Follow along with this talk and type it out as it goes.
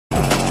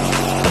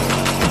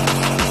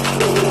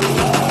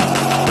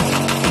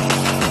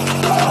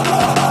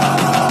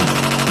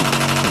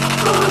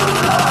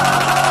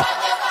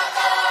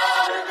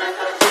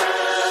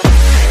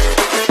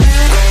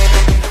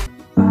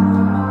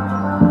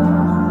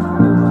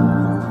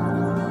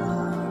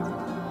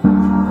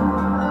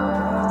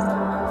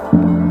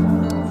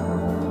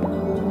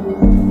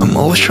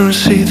Always trying to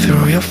see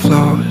through your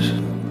flaws,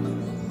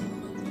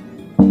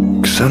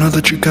 'cause I know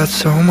that you got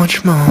so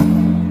much more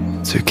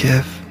to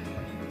give.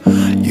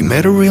 You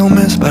made a real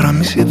mess, but I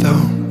miss you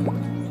though,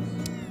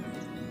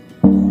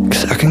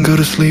 'cause I can go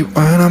to sleep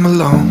when I'm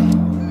alone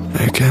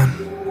again.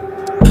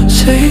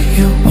 Say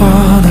you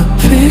wanna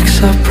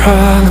fix our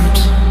problems.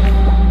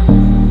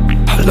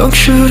 How long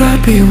should I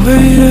be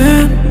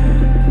waiting?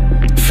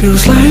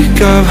 Feels like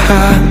I've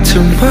had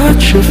too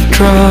much of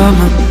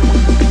drama,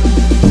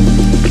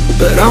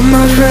 but I'm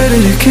not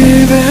ready to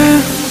give in.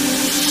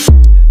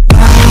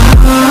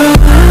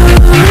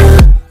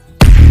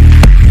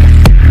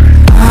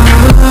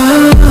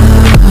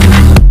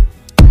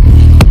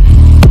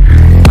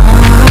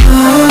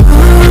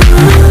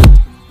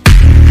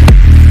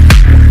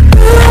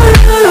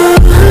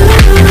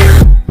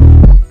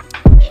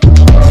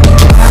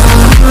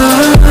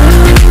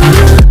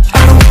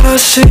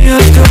 See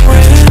us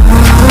going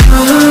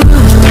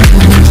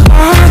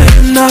hard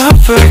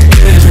enough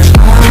again.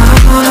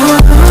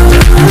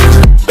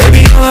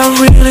 Baby, all I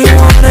really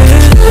want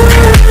is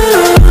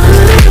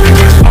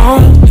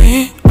only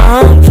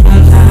on from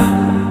now.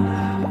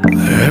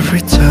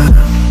 Every time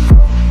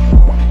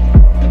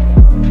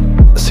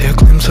I see a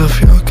glimpse of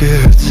your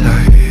good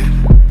side,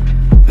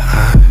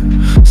 I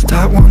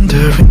start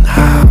wondering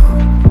how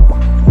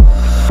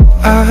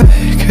I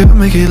could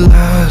make it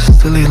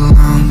last a little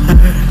longer.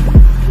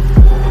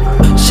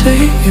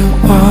 Say you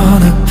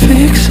wanna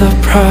fix our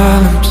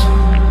problems.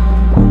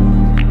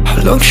 How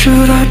long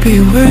should I be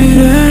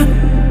waiting?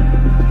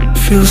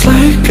 Feels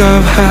like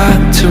I've had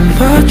too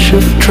much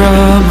of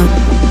drama,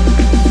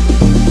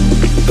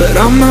 but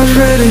I'm not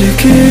ready to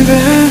give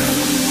in.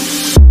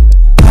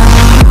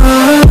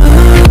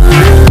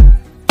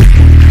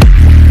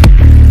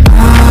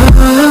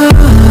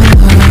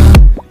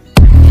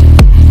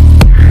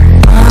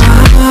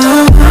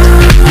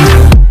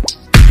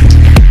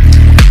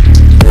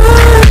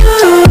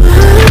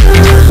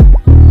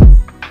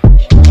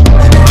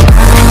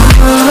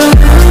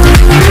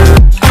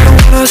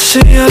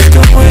 See us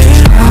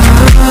going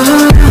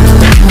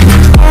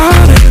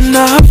hard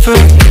enough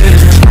again.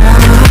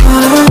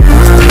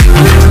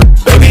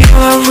 Baby,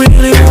 all I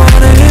really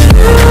want is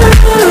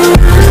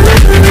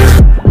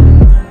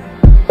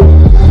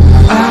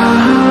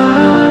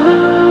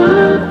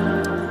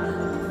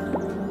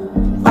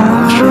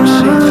I'm trying to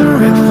see through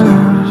your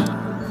flaws,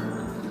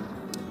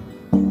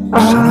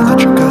 'cause I know that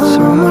you got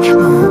so much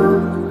more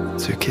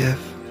to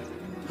give.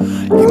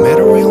 You made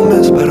a real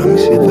mess, but I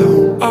miss you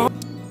though,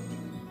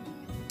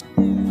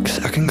 'cause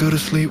I can go to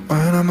sleep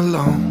when I'm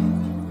alone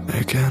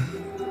again.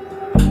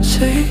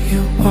 Say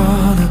you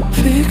wanna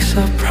fix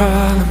our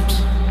problems.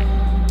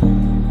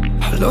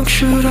 How long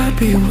should I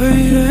be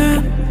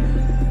waiting?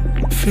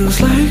 Feels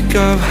like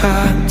I've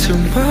had too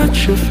much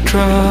of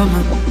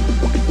drama,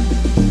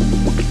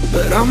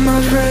 but I'm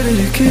not ready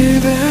to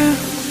give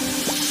in.